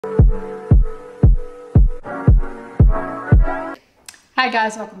Hi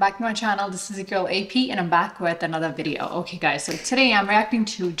guys, welcome back to my channel. This is your girl AP and I'm back with another video. Okay guys, so today I'm reacting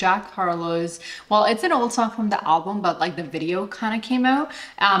to Jack Harlow's, well, it's an old song from the album, but like the video kind of came out.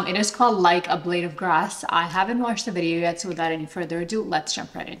 It is called Like a Blade of Grass. I haven't watched the video yet, so without any further ado, let's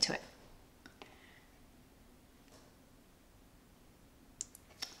jump right into it.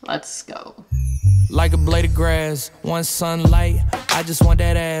 Let's go. Like a blade of grass, one sunlight, I just want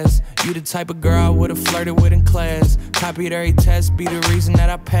that ass. You the type of girl I would've flirted with in class. Copied every test, be the reason that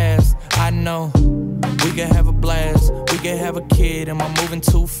I passed. I know, we could have a blast. We could have a kid, am I moving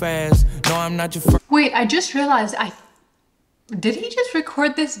too fast? No, I'm not your first. Wait, I just realized, did he just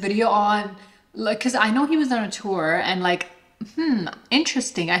record this video on, like, cause I know he was on a tour and like,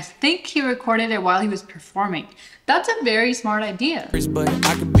 interesting. I think he recorded it while he was performing. That's a very smart idea. But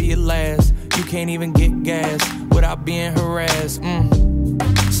I could be your last. You can't even get gas without being harassed.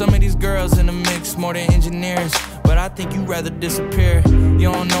 Some of these girls in the mix more than engineers, but I think you'd rather disappear.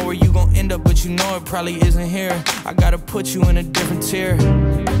 You don't know where you gon' end up, but you know it probably isn't here. I gotta put you in a different tier.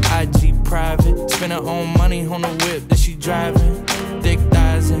 IG private, spend her own money on the whip that she driving. Thick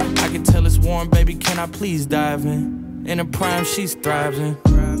thighs in, I can tell it's warm, baby, can I please dive in? In her prime, she's thriving.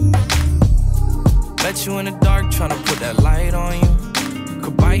 Let you in the dark, tryna put that light on you.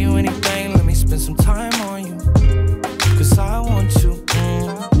 Could buy you anything, let me spend some time on you. Cause I want you.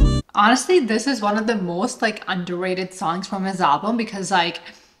 Honestly, this is one of the most like underrated songs from his album because like,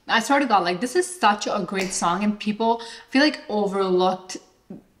 I swear to God, like this is such a great song and people feel like overlooked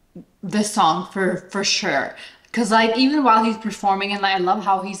this song for sure. Cause like even while he's performing and like I love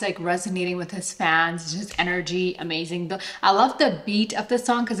how he's like resonating with his fans, just energy, amazing. I love the beat of the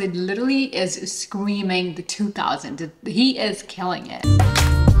song because it literally is screaming the 2000s. He is killing it.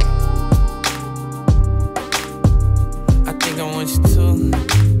 I think I want you to.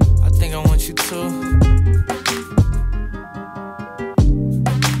 I think I want you to.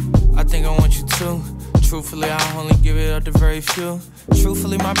 I think I want you to. Truthfully, I only give it up to very few.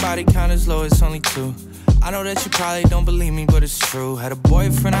 Truthfully, my body count is low, it's only 2. I know that you probably don't believe me, but it's true. Had a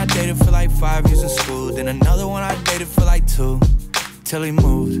boyfriend I dated for like 5 years in school. Then another one I dated for like 2. Till he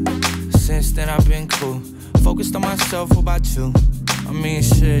moved. Since then I've been cool. Focused on myself, what about you? I mean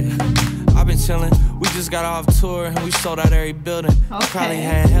shit, I've been chillin'. We just got off tour and we sold out every building. Okay. Probably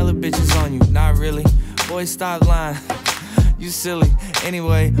had hella bitches on you, not really. Boy, stop lying. You silly.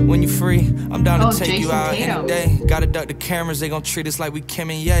 Anyway, when you free, I'm down to take Jason you out any day. Gotta duck the cameras, they gon' treat us like we Kim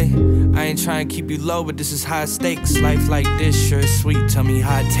and Ye. I ain't trying to keep you low, but this is high stakes. Life like this sure is sweet. Tell me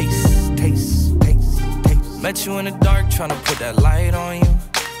how it tastes. Met you in the dark, tryna put that light on you.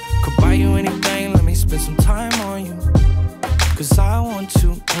 Could buy you anything, let me spend some time on you. Cause I want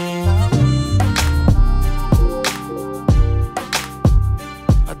you.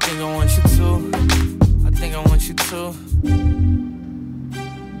 I think I want you to. I think I want you to.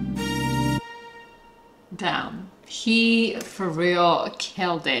 Damn, he for real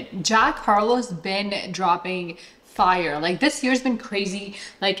killed it. Jack Harlow's been dropping fire. Like this year's been crazy.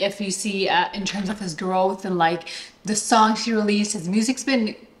 Like if you see in terms of his growth and like the songs he released, his music's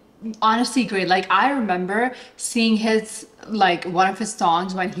been honestly great. Like I remember seeing his like one of his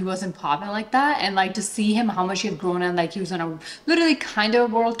songs when he wasn't popping like that, and like to see him how much he had grown and like he was on a literally kind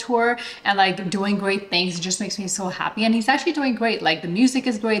of world tour and like doing great things, it just makes me so happy. And he's actually doing great. Like the music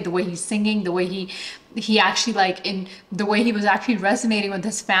is great, the way he's singing, the way he actually like in the way he was actually resonating with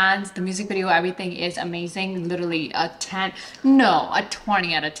his fans, the music video, everything is amazing. Literally a 10, no, a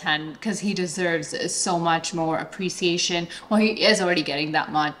 20 out of 10 because he deserves so much more appreciation. Well, he is already getting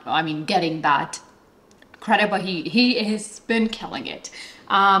that much, I mean getting that credit, but he has been killing it.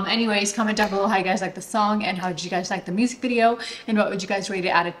 Anyways, comment down below how you guys like the song and how did you guys like the music video and what would you guys rate it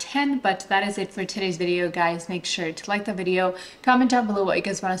out of 10. But that is it for today's video, guys. Make sure to like the video, comment down below what you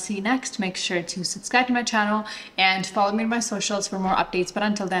guys want to see next, make sure to subscribe to my channel and follow me on my socials for more updates. But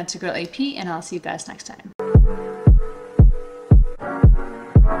until then, it's your girl AP and I'll see you guys next time.